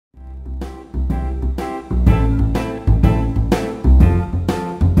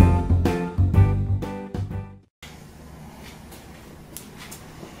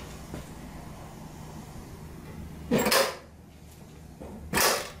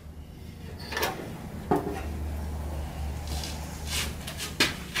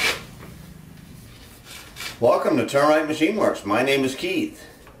Welcome to Turn Right Machine Works. My name is Keith,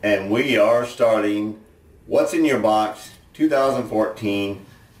 and we are starting What's in Your Box 2014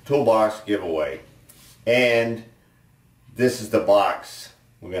 Toolbox Giveaway. And this is the box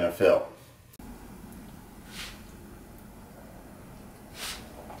we're going to fill.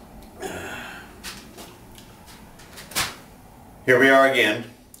 Here we are again,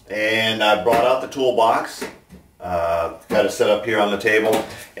 and I brought out the toolbox. Got it set up here on the table,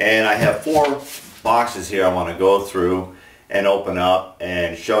 and I have 4 boxes here I want to go through and open up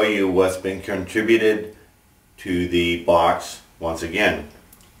and show you what's been contributed to the box once again.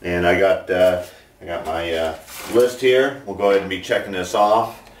 And I got my list here. We'll go ahead and be checking this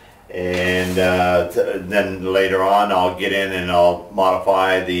off, and then later on I'll get in and I'll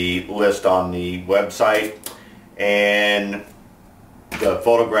modify the list on the website and the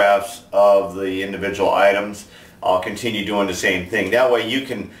photographs of the individual items. I'll continue doing the same thing. That way you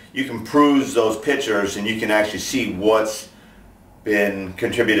can peruse those pictures and you can actually see what's been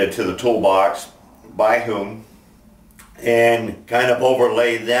contributed to the toolbox by whom, and kind of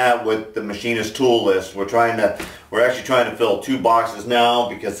overlay that with the machinist tool list. We're actually trying to fill 2 boxes now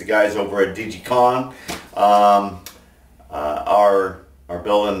because the guys over at DigiCon are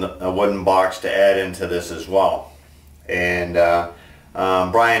building a wooden box to add into this as well. And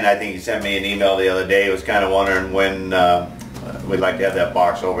Brian, I think he sent me an email the other day. He was kind of wondering when we'd like to have that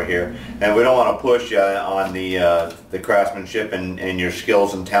box over here. And we don't want to push you on the craftsmanship and your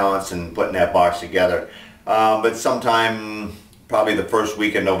skills and talents in putting that box together. But sometime, probably the first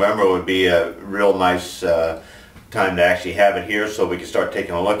week in November, would be a real nice time to actually have it here, so we can start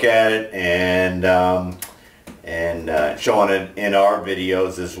taking a look at it and showing it in our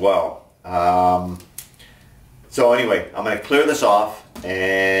videos as well. So anyway, I'm going to clear this off,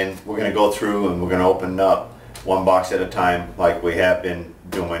 and we're going to go through and we're going to open up one box at a time like we have been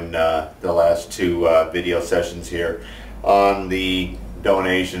doing the last 2 video sessions here on the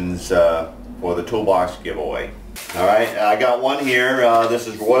donations for the toolbox giveaway. Alright, I got one here. This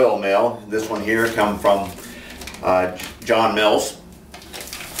is Royal Mail. This one here comes from John Mills.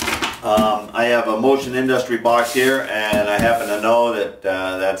 I have a Motion Industry box here, and I happen to know that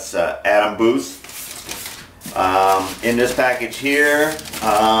that's Adam Booth. In this package here,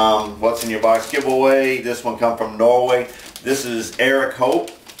 What's in Your Box giveaway, this one comes from Norway. This is Eric Hope,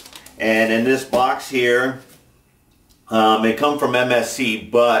 and in this box here, it come from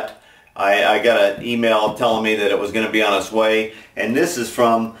MSC, but I got an email telling me that it was going to be on its way, and this is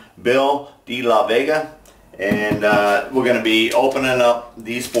from Bill de la Vega, and we're going to be opening up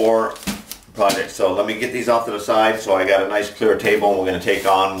these 4 projects. So let me get these off to the side so I got a nice clear table, and we're going to take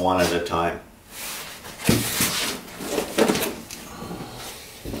on one at a time.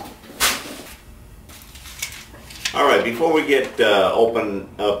 Alright, before we get open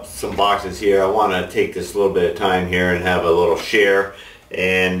up some boxes here, I want to take this little bit of time here and have a little share.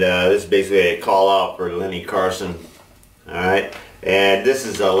 And this is basically a call out for Lenny Carson. Alright, and this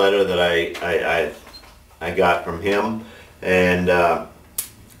is a letter that I got from him. And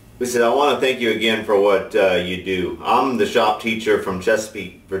he said, I want to thank you again for what you do. I'm the shop teacher from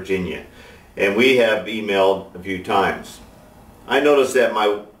Chesapeake, Virginia, and we have emailed a few times. I noticed that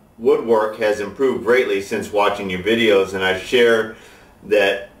my woodwork has improved greatly since watching your videos, and I share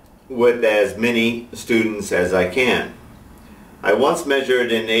that with as many students as I can. I once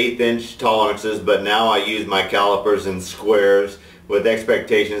measured in 1/8-inch tolerances, but now I use my calipers in squares with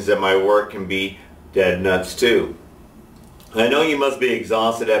expectations that my work can be dead nuts too. I know you must be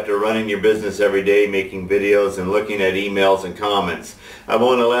exhausted after running your business every day, making videos and looking at emails and comments. I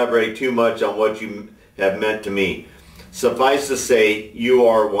won't elaborate too much on what you have meant to me. Suffice to say, you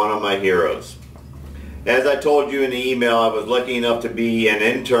are one of my heroes. As I told you in the email, I was lucky enough to be an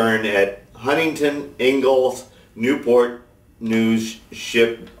intern at Huntington Ingalls Newport News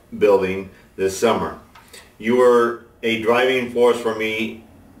Shipbuilding this summer. You were a driving force for me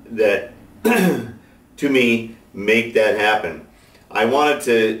that, to me, make that happen. I wanted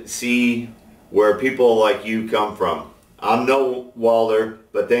to see where people like you come from. I'm no welder,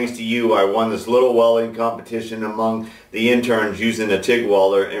 but thanks to you, I won this little welding competition among the interns using a TIG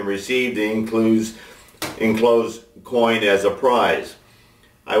welder and received the enclosed coin as a prize.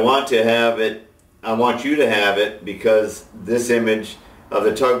 I want you to have it because this image of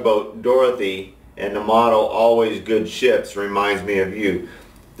the tugboat Dorothy and the motto, always good ships, reminds me of you.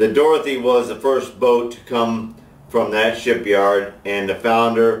 The Dorothy was the first boat to come from that shipyard, and the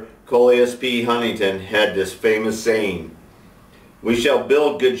founder, Coleus P. Huntington, had this famous saying, we shall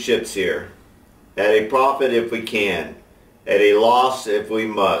build good ships here, at a profit if we can, at a loss if we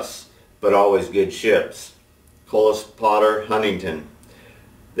must, but always good ships. Coleus Potter Huntington.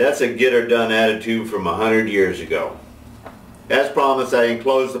 That's a get-her-done attitude from 100 years ago. As promised, I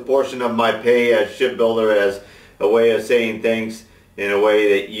enclosed a portion of my pay as shipbuilder as a way of saying thanks in a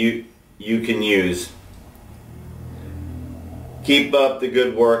way that you can use. Keep up the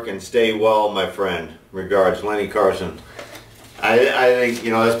good work and stay well, my friend. Regards, Lenny Carson. I think,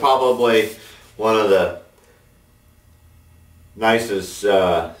 you know, that's probably one of the nicest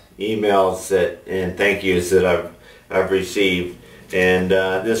emails and thank yous that I've received. And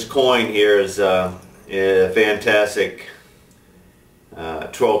this coin here is a fantastic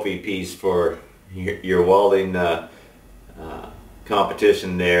trophy piece for your welding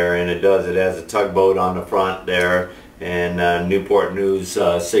competition there, and it has a tugboat on the front there, and Newport News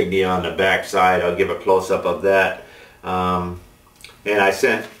Signia on the back side. I'll give a close-up of that. And I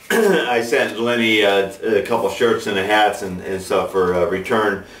sent I sent Lenny a couple shirts and hats and stuff for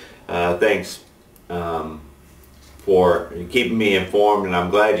return. Thanks for keeping me informed, and I'm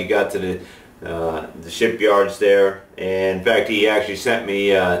glad you got to the shipyards there. And in fact, he actually sent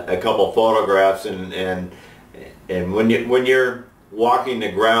me a couple photographs, and when you're walking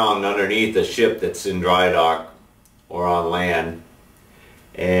the ground underneath a ship that's in dry dock or on land,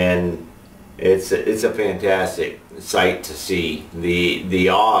 and it's a fantastic sight to see. The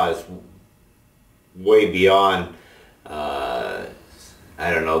awe is way beyond I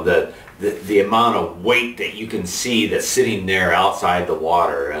don't know, the amount of weight that you can see that's sitting there outside the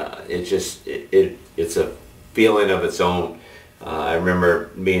water. It's a feeling of its own. I remember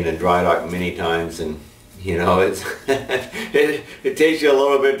being in dry dock many times, and you know, it's it takes you a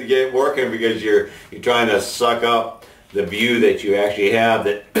little bit to get working because you're trying to suck up the view that you actually have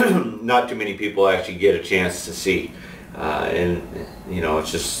that not too many people actually get a chance to see. And you know,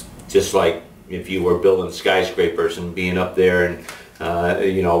 it's just like if you were building skyscrapers and being up there, and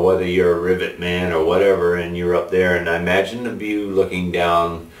you know, whether you're a rivet man or whatever, and you're up there, and I imagine the view looking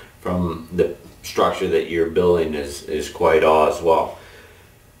down from the structure that you're building is quite awe as well.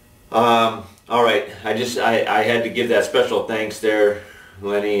 All right, I had to give that special thanks there,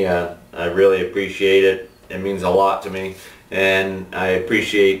 Lenny. I really appreciate it. It means a lot to me, and I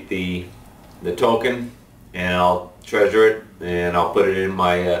appreciate the token, and I'll treasure it, and I'll put it in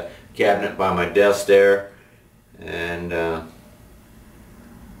my cabinet by my desk there. And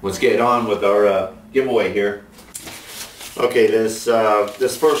let's get on with our giveaway here. Okay, this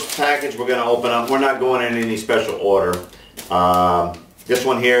first package we're going to open up, we're not going in any special order. This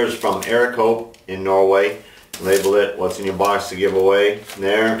one here is from Eric Hope in Norway. Label it "What's in your box to give away"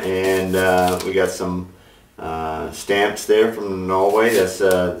 there, and we got some stamps there from Norway. That's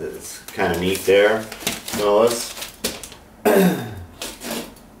kind of neat there. So let's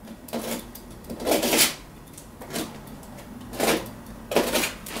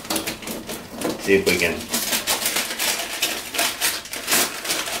see if we can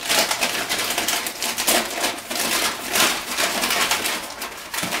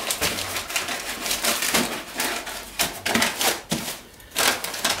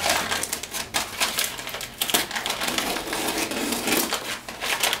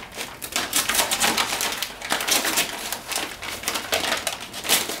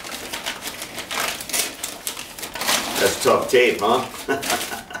That's tough tape, huh?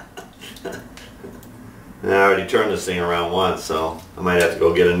 I already turned this thing around once, so I might have to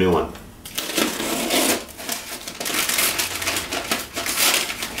go get a new one.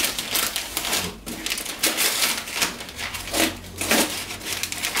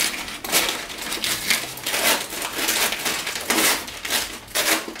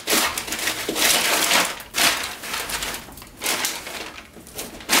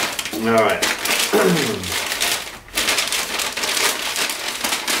 All right.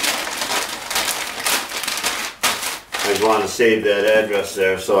 I just want to save that address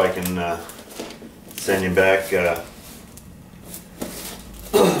there so I can send you back a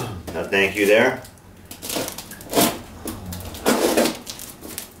thank you there.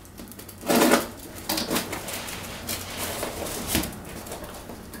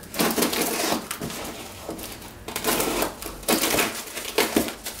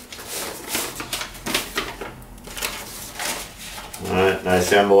 Alright,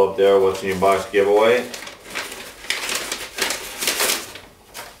 nice envelope there. What's in your box giveaway?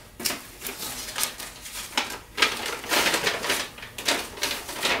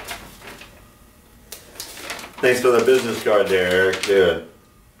 Thanks for the business card there, Eric. Good.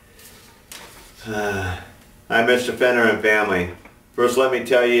 Hi, Mr. Fenner and family. First, let me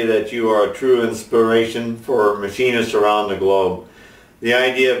tell you that you are a true inspiration for machinists around the globe. The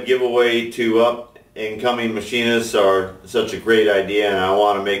idea of giveaway to up-and-coming machinists are such a great idea, and I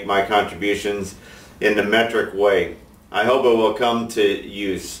want to make my contributions in the metric way. I hope it will come to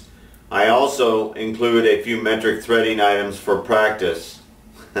use. I also include a few metric threading items for practice.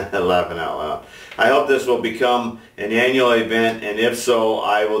 Laughing out loud. I hope this will become an annual event, and if so,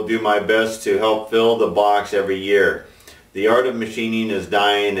 I will do my best to help fill the box every year. The art of machining is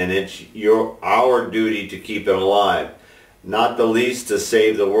dying, and it's our duty to keep it alive. Not the least to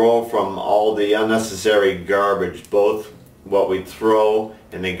save the world from all the unnecessary garbage, both what we throw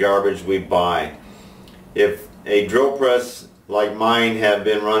and the garbage we buy. If a drill press like mine had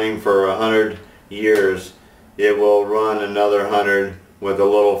been running for 100 years, it will run another 100 with a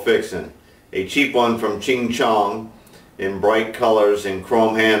little fixing. A cheap one from Ching Chong in bright colors and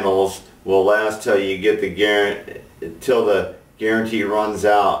chrome handles will last till you get till the guarantee runs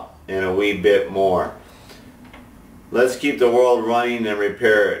out and a wee bit more. Let's keep the world running and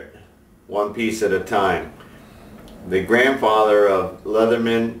repair it, one piece at a time. The grandfather of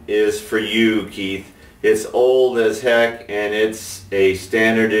Leatherman is for you, Keith. It's old as heck, and it's a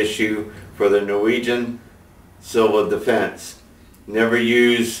standard issue for the Norwegian Civil Defense. Never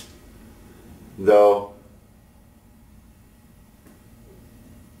used, though.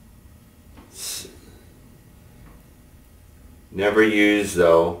 Never used,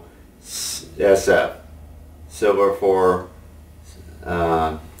 though. SF. Silver for,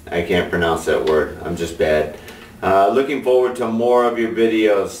 I can't pronounce that word. I'm just bad. Looking forward to more of your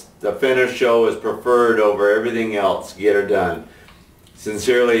videos. The Fenner show is preferred over everything else. Get her done.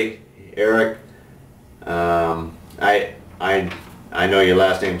 Sincerely, Eric. I know your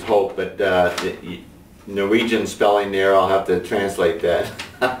last name's Hope, but the Norwegian spelling there, I'll have to translate that.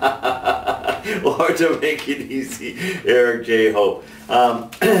 Or to make it easy, Eric J. Hope.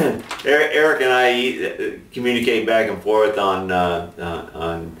 Eric and I communicate back and forth on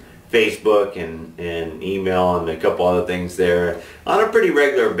Facebook and email and a couple other things there on a pretty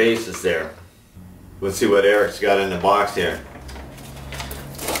regular basis there. Let's see what Eric's got in the box here.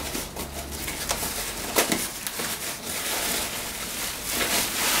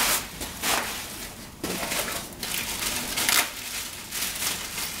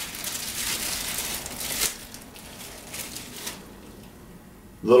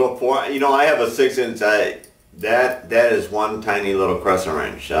 Little four, you know, I have a 6-inch. That is one tiny little crescent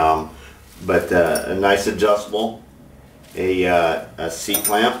wrench, but a nice adjustable, a seat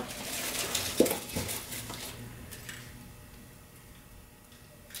clamp,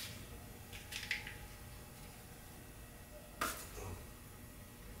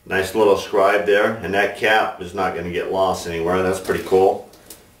 nice little scribe there, and that cap is not going to get lost anywhere. That's pretty cool.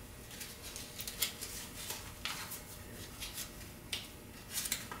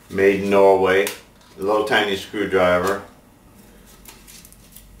 Made in Norway. A little tiny screwdriver.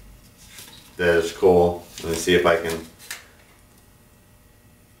 That is cool. Let me see if I can.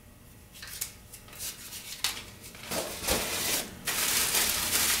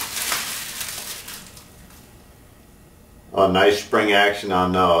 Oh, nice spring action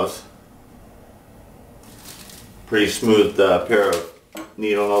on those. Pretty smooth pair of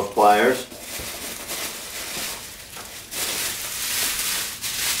needle nose pliers.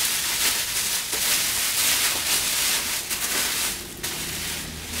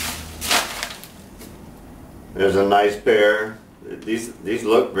 There's a nice pair. These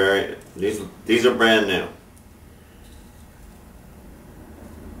look very. These are brand new.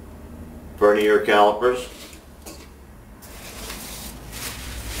 Vernier calipers.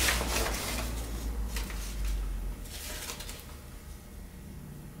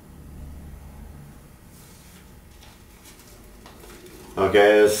 Okay,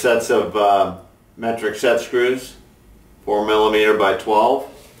 there's sets of metric set screws, 4mm by 12.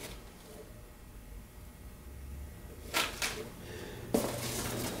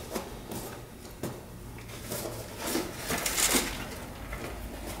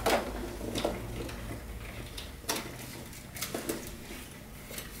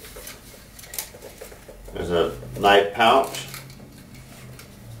 There's a knife pouch.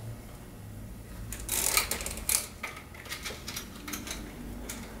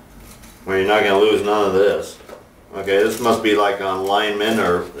 Well, you're not going to lose none of this. Okay, this must be like on linemen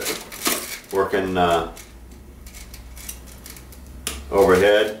or working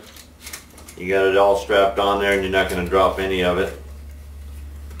overhead. You got it all strapped on there and you're not going to drop any of it.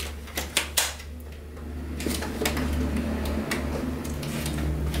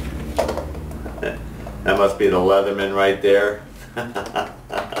 That must be the Leatherman right there.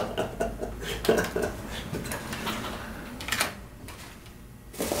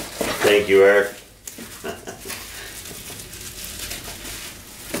 Thank you, Eric.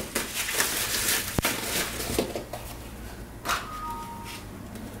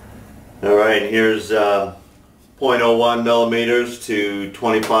 All right, here's .01 millimeters to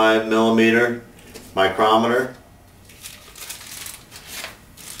 25 millimeter micrometer.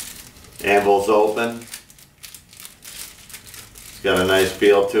 Anvil's open. It's got a nice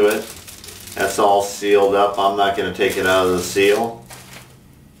feel to it. That's all sealed up. I'm not going to take it out of the seal.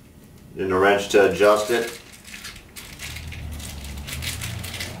 And a wrench to adjust it.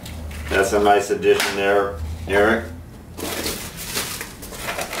 That's a nice addition there, Eric.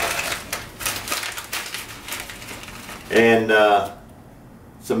 And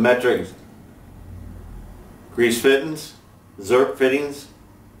some metric grease fittings, Zerk fittings,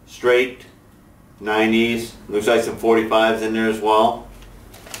 straight 90s. Looks like some 45s in there as well.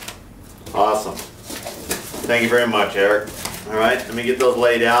 Awesome. Thank you very much, Eric. All right, let me get those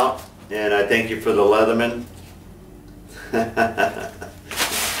laid out, and I thank you for the Leatherman.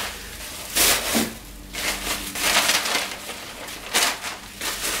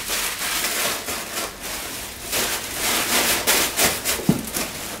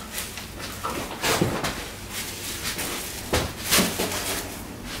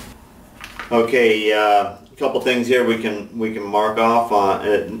 Okay, a couple things here we can mark off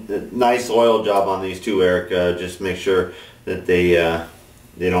on. Nice oil job on these two, Eric. Just make sure that they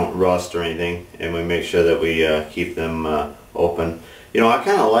don't rust or anything, and we make sure that we keep them open. You know, I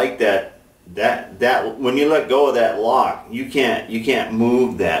kind of like that when you let go of that lock, you can't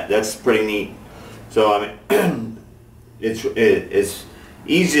move that. That's pretty neat. So I mean, it's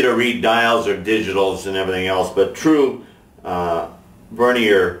easy to read dials or digitals and everything else, but true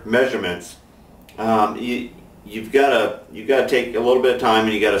vernier measurements, you've got to take a little bit of time,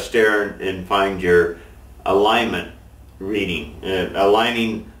 and you got to stare and find your alignment reading,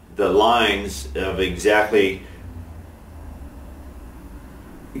 aligning the lines of exactly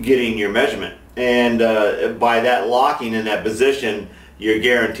getting your measurement. And by that locking in that position, you're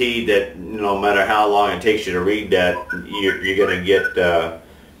guaranteed that no matter how long it takes you to read that, you're going to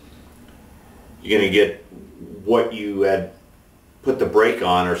get what you had put the brake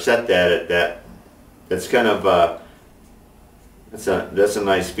on or set that at that. That's kind of that's a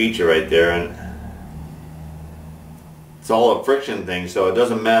nice feature right there, and it's all a friction thing, so it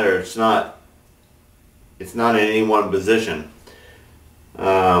doesn't matter. It's not in any one position.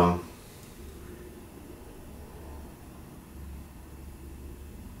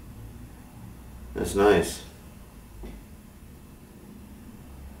 That's nice.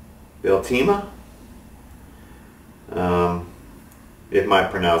 Beltima? If my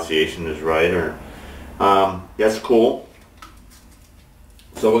pronunciation is right, or that's cool.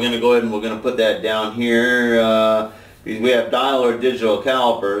 So we're going to go ahead and we're going to put that down here. We have dial or digital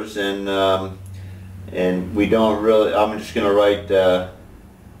calipers, and we don't really. I'm just going to write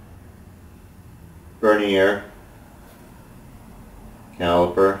vernier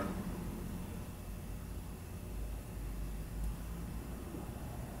caliper.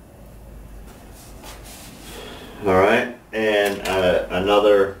 All right, and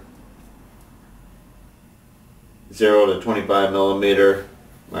another 0 to 25 millimeter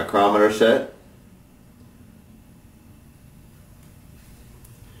micrometer set.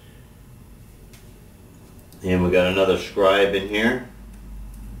 And we got another scribe in here.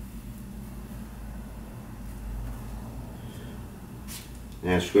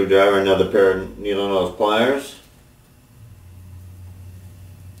 And a screwdriver, another pair of needle nose pliers.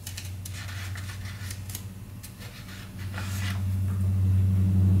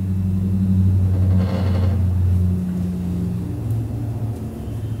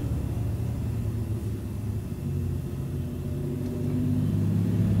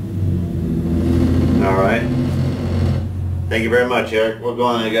 Thank you very much, Eric. We're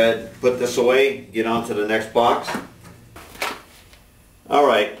going to put this away, get on to the next box.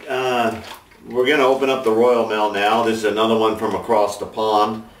 Alright, we're going to open up the Royal Mill now. This is another one from across the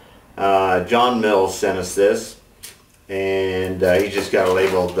pond. John Mills sent us this, and he just got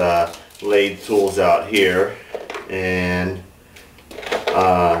labeled lathe tools out here. And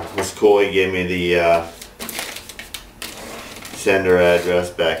that's cool. He gave me the sender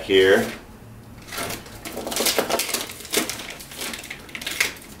address back here.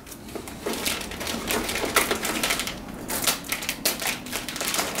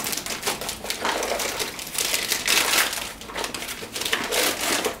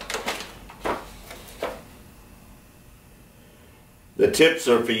 The tips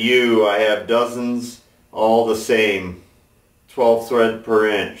are for you. I have dozens, all the same. 12 thread per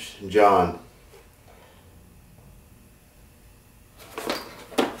inch, John.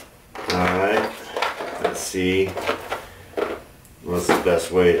 Alright, let's see. What's the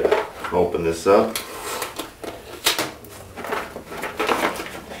best way to open this up?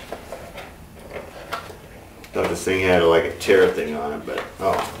 Thought this thing had like a tear thing on it, but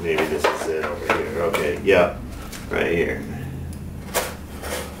oh, maybe this is it over here. Okay, yeah, right here.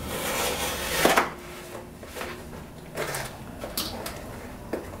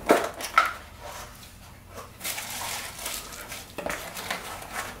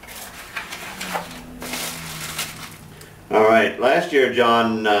 Alright, last year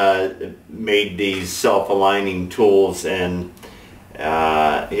John made these self-aligning tools, and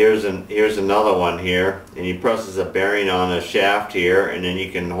here's another one here, and he presses a bearing on a shaft here, and then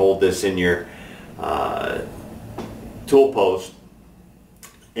you can hold this in your tool post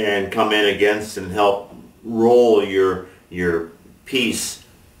and come in against and help roll your piece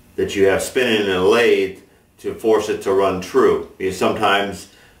that you have spinning in a lathe to force it to run true. Because sometimes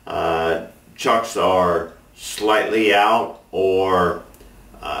chucks are slightly out or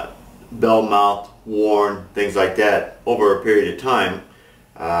bell mouth worn, things like that over a period of time.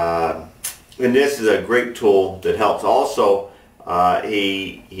 And this is a great tool that helps. Also,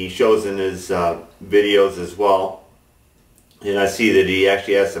 he shows in his videos as well, and I see that he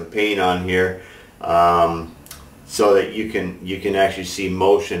actually has some paint on here so that you can actually see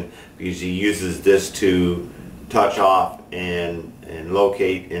motion, because he uses this to touch off and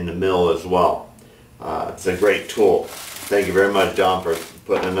locate in the mill as well. It's a great tool. Thank you very much, Don, for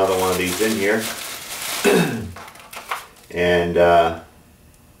putting another one of these in here. And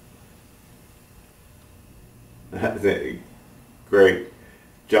great.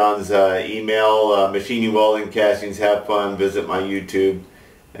 John's email, machining, welding, castings, have fun, visit my YouTube.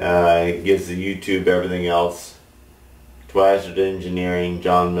 It gives the YouTube everything else. Twice Engineering,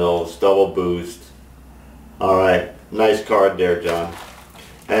 John Mills, double boost. Alright, nice card there, John.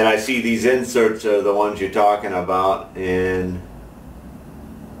 And I see these inserts are the ones you're talking about, and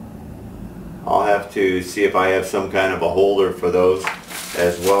I'll have to see if I have some kind of a holder for those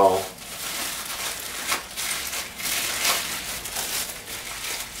as well.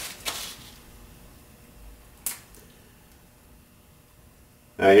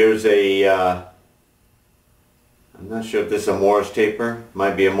 Now here's a, I'm not sure if this is a Morris taper,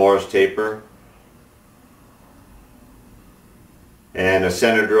 might be a Morris taper. And the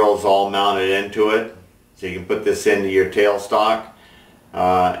center drill is all mounted into it, so you can put this into your tailstock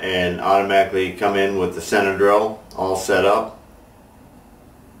and automatically come in with the center drill all set up.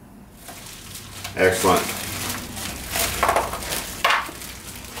 Excellent.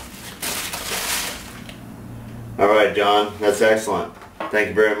 Alright, John, that's excellent. Thank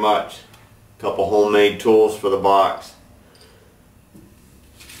you very much. A couple homemade tools for the box.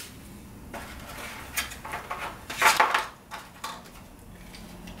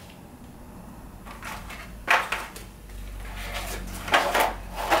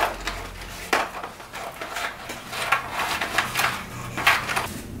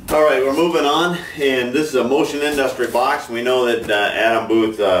 Alright, we're moving on, and this is a Motion Industry box. We know that Adam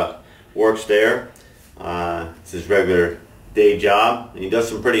Booth works there. It's his regular day job, and he does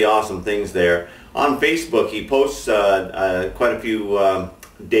some pretty awesome things there. On Facebook he posts quite a few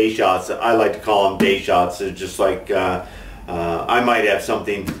day shots. I like to call them day shots. They're just like I might have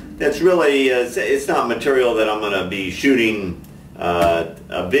something that's really it's not material that I'm going to be shooting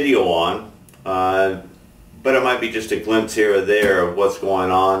a video on, but it might be just a glimpse here or there of what's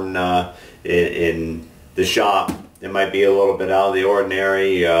going on in the shop. It might be a little bit out of the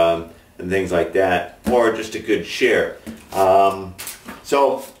ordinary and things like that, or just a good share.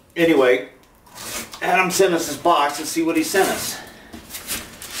 So anyway, Adam sent us this box. Let's see what he sent us.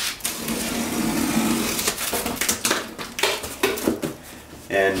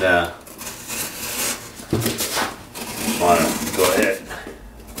 And want to go ahead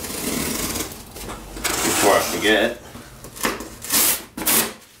before I forget.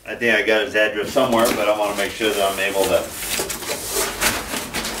 I think I got his address somewhere, but I want to make sure that I'm able to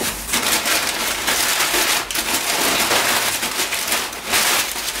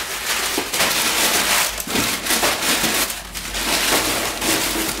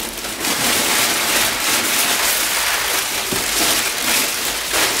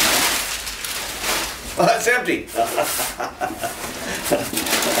oh, that's empty.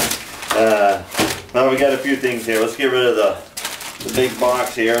 Well, we got a few things here. Let's get rid of the big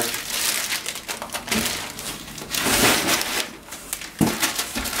box here.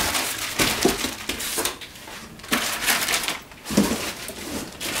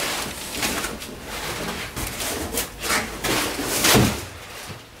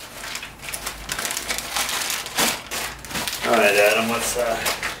 All right, Adam, let's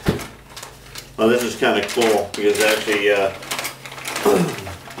well, this is kind of cool because actually,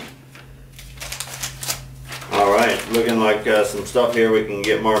 all right, looking like some stuff here we can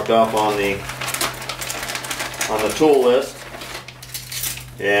get marked off on the on the tool list.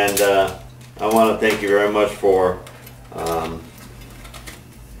 And I want to thank you very much for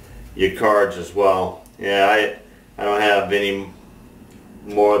your cards as well. Yeah, I don't have any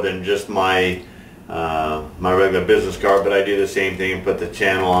more than just my my regular business card, but I do the same thing and put the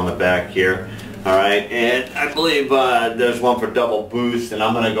channel on the back here. All right, and I believe there's one for double boost, and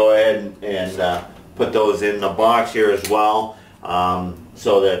I'm going to go ahead and put those in the box here as well,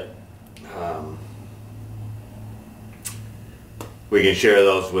 so that we can share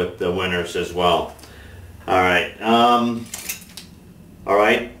those with the winners as well. All right,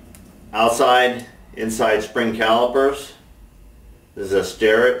 outside, inside spring calipers. This is a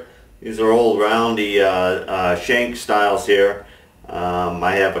Starrett. These are old roundy shank styles here.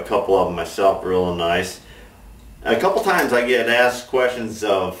 I have a couple of them myself, real nice. A couple times I get asked questions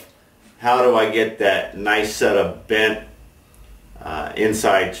of how do I get that nice set of bent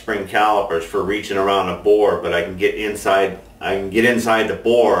inside spring calipers for reaching around a bore, but I can get inside the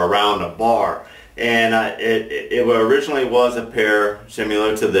bore around a bar. And it originally was a pair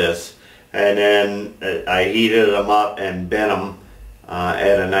similar to this, and then I heated them up and bent them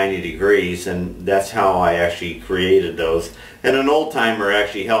at a 90 degrees, and that's how I actually created those. And an old timer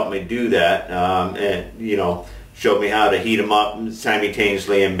actually helped me do that, and you know, showed me how to heat them up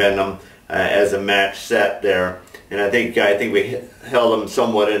simultaneously and bend them as a match set there. And I think we held them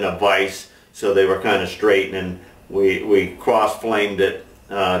somewhat in a vise so they were kind of straight, and we cross-flamed it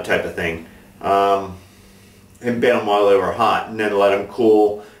type of thing, and bent them while they were hot, and then let them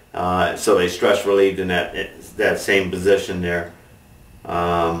cool so they stress relieved in that same position there.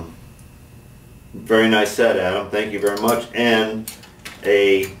 Very nice set, Adam. Thank you very much. And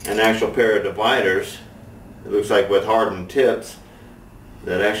an actual pair of dividers. It looks like with hardened tips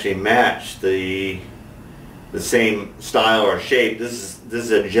that actually match the same style or shape. This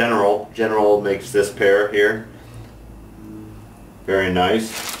is a General. General makes this pair here. Very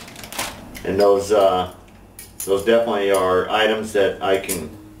nice. And those definitely are items that I can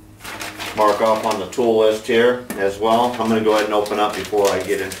mark off on the tool list here as well. I'm going to go ahead and open up before I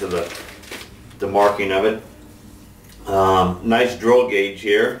get into the marking of it. Nice drill gauge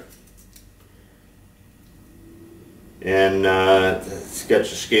here, and it's got your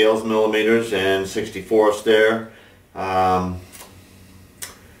scales, millimeters and 64ths there.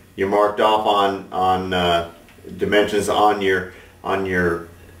 You're marked off on dimensions on your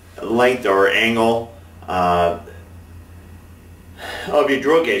length or angle of your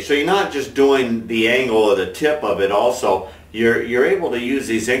drill gauge. So you're not just doing the angle of the tip of it, also you're able to use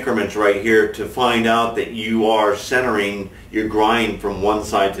these increments right here to find out that you are centering your grind from one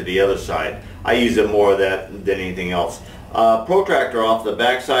side to the other side. I use it more of that than anything else. Protractor off the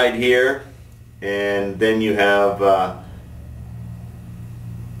back side here, and then you have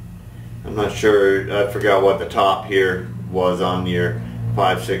I'm not sure, I forgot what the top here was on your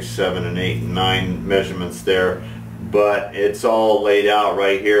 5, 6, 7, and 8, and 9 measurements there, but it's all laid out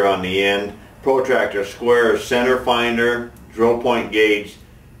right here on the end. Protractor, square, center finder, drill point gauge,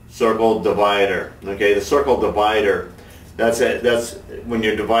 circle divider. Okay, the circle divider, that's it. That's when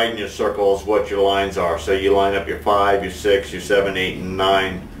you're dividing your circles, what your lines are. So you line up your 5, your 6, your 7, 8, and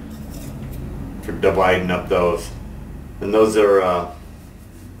 9 for dividing up those. And those are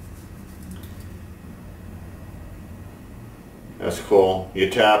that's cool. Your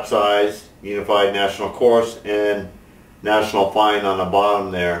tap size, Unified National Course, and National Fine on the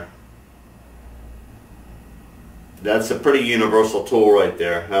bottom there. That's a pretty universal tool right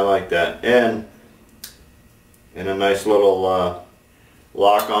there. I like that. And a nice little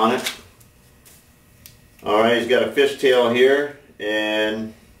lock on it. Alright, he's got a fishtail here,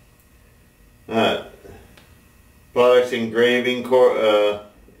 and products engraving corp,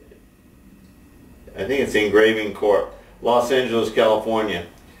 I think it's engraving corp, Los Angeles, California.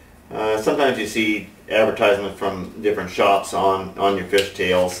 Sometimes you see advertisements from different shops on your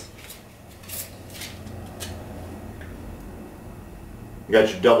fishtails. You got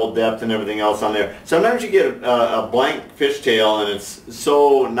your double depth and everything else on there. Sometimes you get a blank fishtail, and it's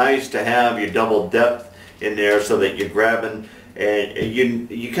so nice to have your double depth in there so that you're grabbing, and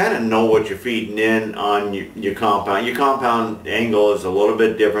you kind of know what you're feeding in on your compound. Your compound angle is a little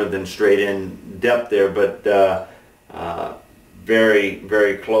bit different than straight in depth there, but very,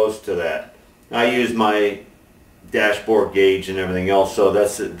 very close to that. I use my dashboard gauge and everything else, so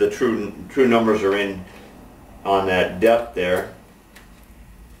that's the true numbers are in on that depth there.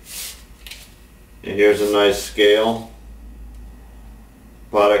 And here's a nice scale.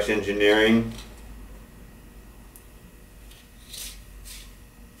 Products Engineering.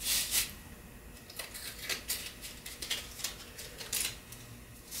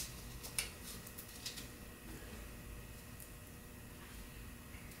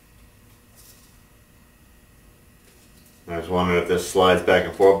 was wondering if this slides back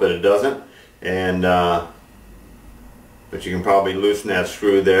and forth, but it doesn't. And but you can probably loosen that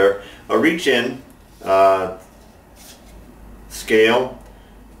screw there. A reach in scale.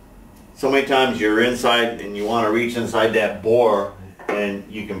 So many times you're inside and you want to reach inside that bore,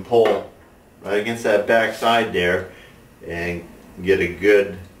 and you can pull right against that back side there and get a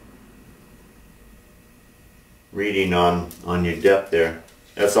good reading on your depth there.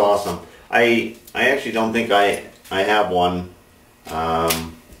 That's awesome. I actually don't think I have one.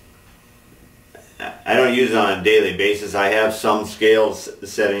 I don't use it on a daily basis. I have some scales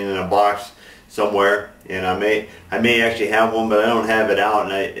sitting in a box somewhere, and I may actually have one, but I don't have it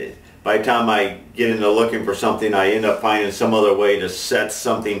out. And by the time I get into looking for something, I end up finding some other way to set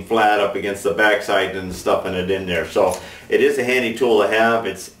something flat up against the backside and stuffing it in there. So it is a handy tool to have.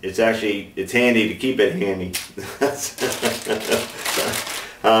 It's handy to keep it handy.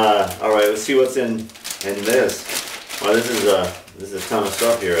 All right, let's see what's in this. Well, this is a ton of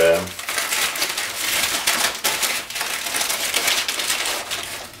stuff here, Adam.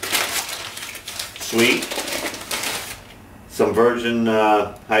 Sweet. Some virgin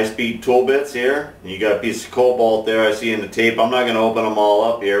high-speed tool bits here. You got a piece of cobalt there I see in the tape. I'm not going to open them all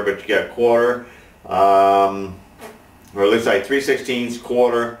up here, but you got quarter, or it looks like 3/16,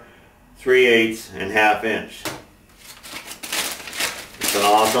 quarter, 3/8, and ½ inch. It's an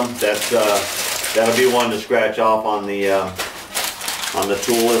awesome. That'll be one to scratch off on the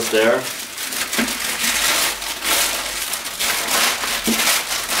tool list there.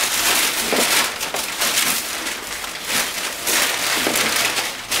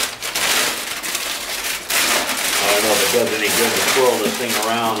 Does any good to swirl this thing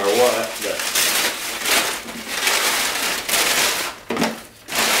around or what, but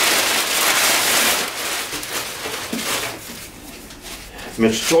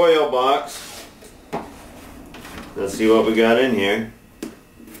Michitoyo box. Let's see what we got in here.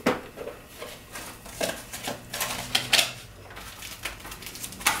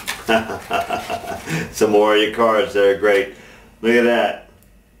 Some more of your cards there, great. Look at that.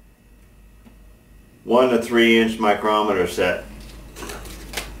 1 to 3 inch micrometer set.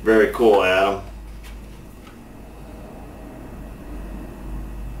 Very cool, Adam.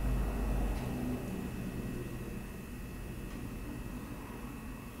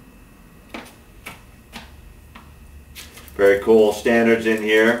 Very cool. Standards in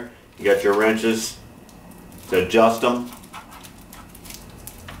here. You got your wrenches to adjust them.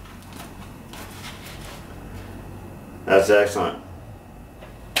 That's excellent.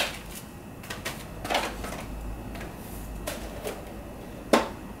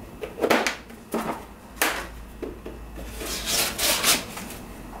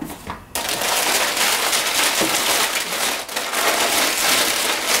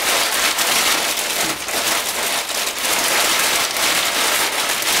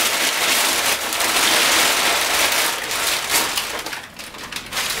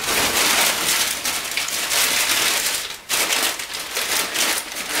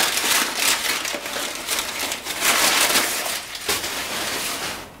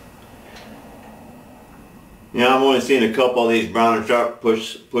 Yeah, I've only seen a couple of these Brown and Sharp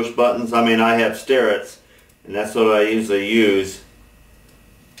push buttons. I mean, I have Starrett's, and that's what I usually use.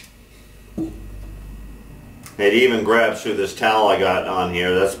 It even grabs through this towel I got on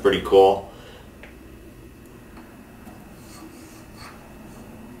here. That's pretty cool.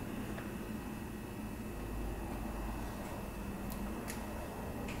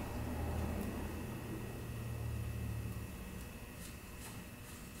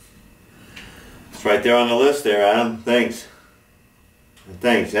 Right there on the list there, Adam. Thanks.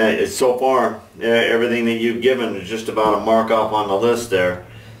 Thanks. It's so far, everything that you've given is just about a mark off on the list there.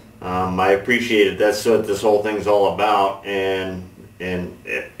 I appreciate it. That's what this whole thing's all about, and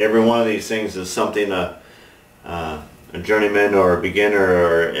every one of these things is something a journeyman or a beginner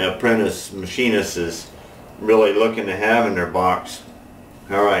or an apprentice machinist is really looking to have in their box.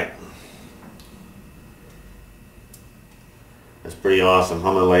 All right. That's pretty awesome.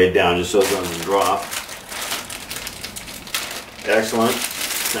 I'm going to lay it down just so it doesn't drop. Excellent.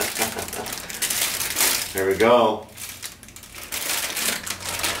 There we go.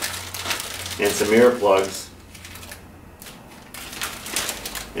 And some ear plugs.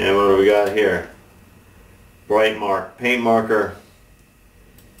 And what do we got here? Bright mark, paint marker.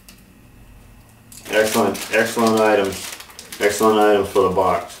 Excellent, excellent items. Excellent items for the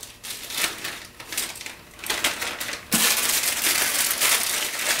box.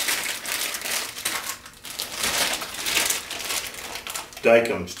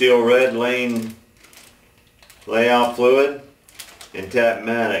 Dykem steel red lane layout fluid and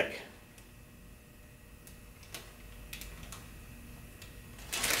Tapmatic.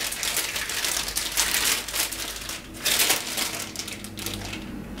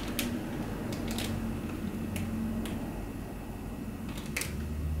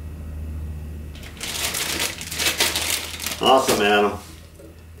 Awesome, Adam.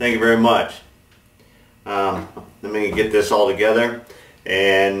 Thank you very much. Let me get this all together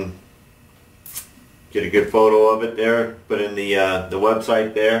and get a good photo of it there, put in the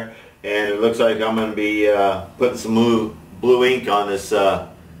website there, and it looks like I'm going to be putting some blue ink on this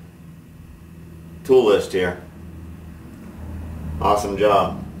tool list here. Awesome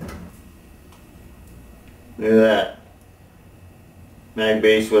job. Look at that. Mag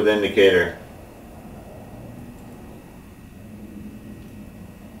base with indicator.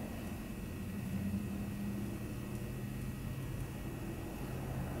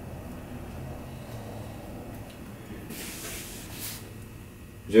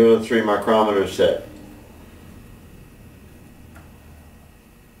 Zero to 3 micrometer set.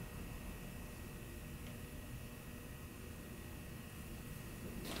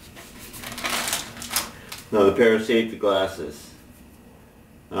 Another pair of safety glasses.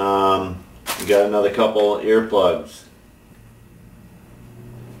 We got another couple earplugs.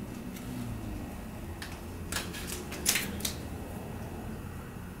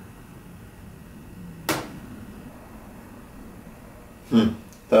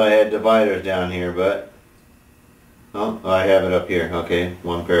 Thought I had dividers down here, but oh, I have it up here. Okay,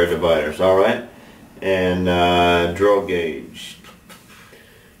 one pair of dividers. All right, and drill gauge,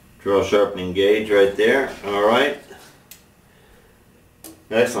 drill sharpening gauge right there. All right,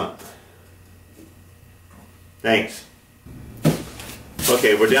 excellent. Thanks.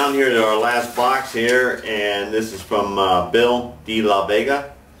 Okay, we're down here to our last box here, and this is from Bill De La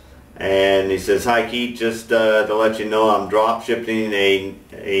Vega. And he says, "Hi Keith, just to let you know I'm drop shipping a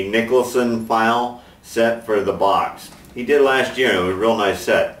Nicholson file set for the box." He did last year, and it was a real nice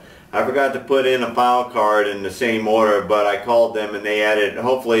set. I forgot to put in a file card in the same order, but I called them and they added.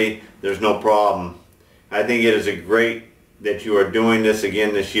 Hopefully there's no problem. I think it is a great that you are doing this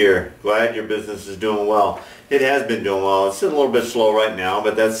again this year. Glad your business is doing well. It has been doing well. It's a little bit slow right now,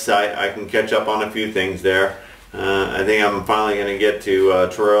 but that's I can catch up on a few things there. I think I'm finally going to get to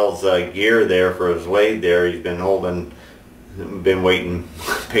Terrell's gear there for his lathe there. He's been waiting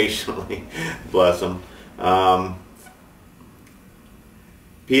patiently. Bless him.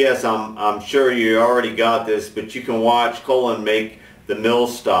 P.S. I'm sure you already got this, but you can watch Colin make the mill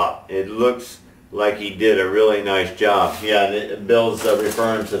stop. It looks like he did a really nice job. Yeah, Bill's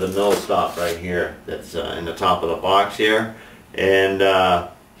referring to the mill stop right here. That's in the top of the box here. And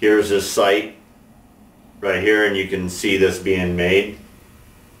here's his site right here, and you can see this being made.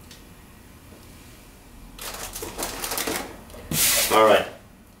 All right,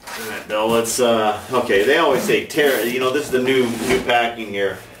 Bill, let's okay, they always say tear, you know, this is the new packing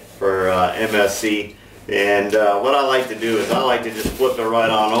here for MSC, and what I like to do is I like to just flip it right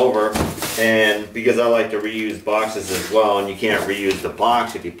on over, and because I like to reuse boxes as well, and you can't reuse the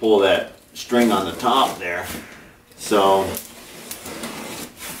box if you pull that string on the top there. So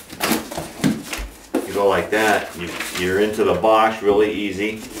you go like that, you're into the box really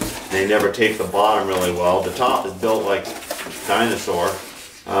easy. They never tape the bottom really well. The top is built like dinosaur.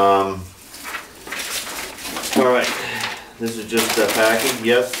 Alright, this is just packing.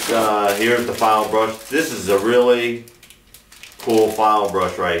 Yes, here's the file brush. This is a really cool file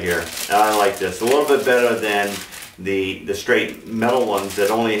brush right here. I like this. A little bit better than the straight metal ones that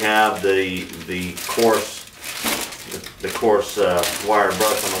only have the coarse wire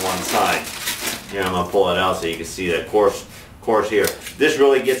brush on the one side. Here, I'm going to pull it out so you can see that coarse here. This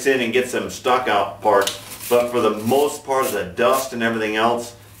really gets in and gets them stuck out parts, but for the most part of the dust and everything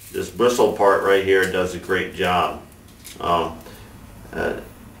else, this bristle part right here does a great job.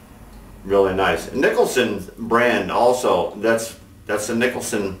 Really nice. Nicholson brand also, that's a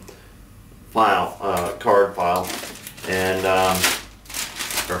Nicholson file, card file, and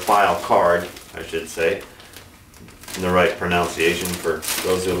or file card, I should say, in the right pronunciation for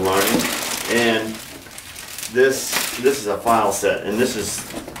those who are learning. And this is a file set, and this is,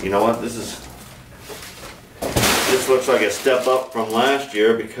 you know what, this looks like a step up from last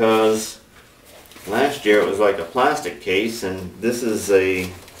year, because last year it was like a plastic case, and this is a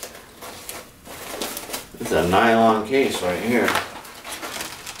nylon case right here.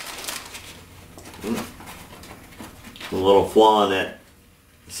 A little flaw in that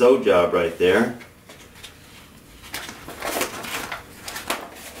sew job right there.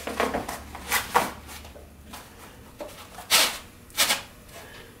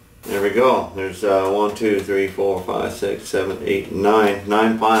 There we go. There's 1, 2, 3, 4, 5, 6, 7, 8, 9.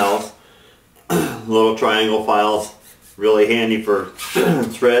 9 files. Little triangle files. Really handy for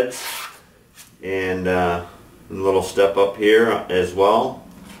threads. And a little step up here as well.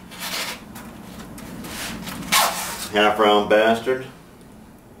 Half round bastard.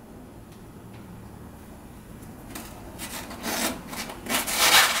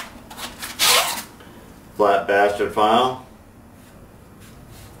 flat bastard file.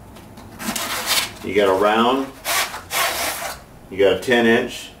 You got a round. You got a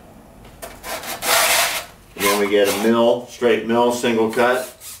 10-inch. And then we get a mill, straight mill, single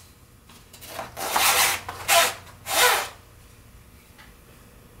cut.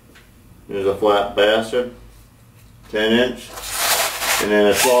 There's a flat bastard, 10-inch. And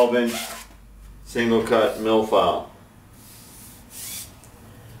then a 12-inch single cut mill file.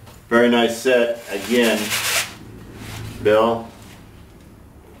 Very nice set again, Bill.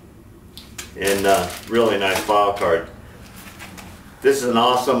 And really nice file card. This is an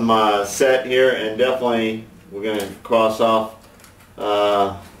awesome set here, and definitely we're going to cross off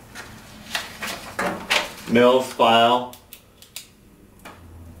mills file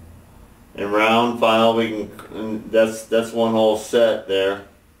and round file. We can, and that's one whole set there.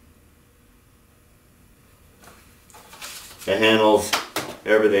 It handles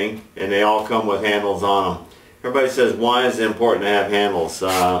everything, and they all come with handles on them. Everybody says, why is it important to have handles?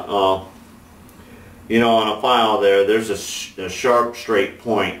 You know, on a file there's a sharp straight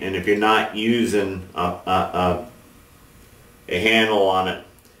point, and if you're not using a handle on it,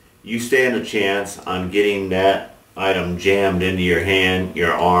 you stand a chance on getting that item jammed into your hand,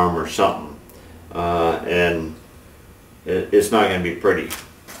 your arm, or something, and it's not going to be pretty.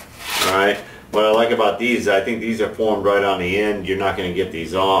 Alright, what I like about these, I think these are formed right on the end. You're not going to get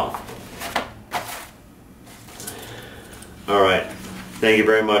these off. Alright, thank you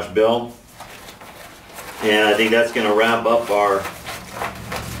very much, Bill. And I think that's going to wrap up our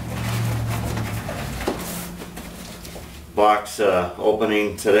box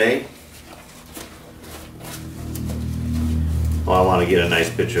opening today. Well, I want to get a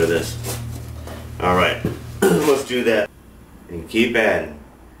nice picture of this. Alright, let's do that. And keep adding.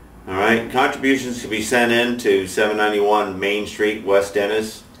 Alright, contributions can be sent in to 791 Main Street, West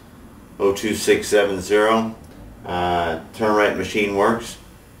Dennis, 02670. Turn Right Machine Works.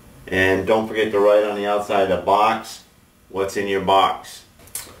 And don't forget to write on the outside of the box what's in your box.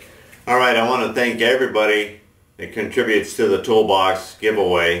 Alright, I want to thank everybody that contributes to the toolbox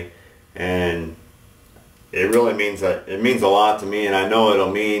giveaway, and it really means a lot to me, and I know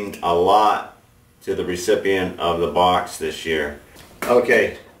it'll mean a lot to the recipient of the box this year.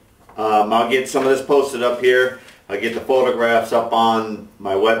 Okay, I'll get some of this posted up here. I'll get the photographs up on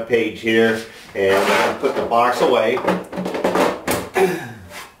my web page here, and I'll put the box away.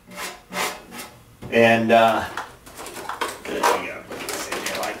 And there you go, put this in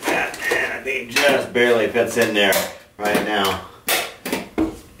there like that, and I think it just barely fits in there right now.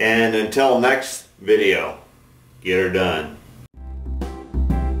 And until next video, get her done.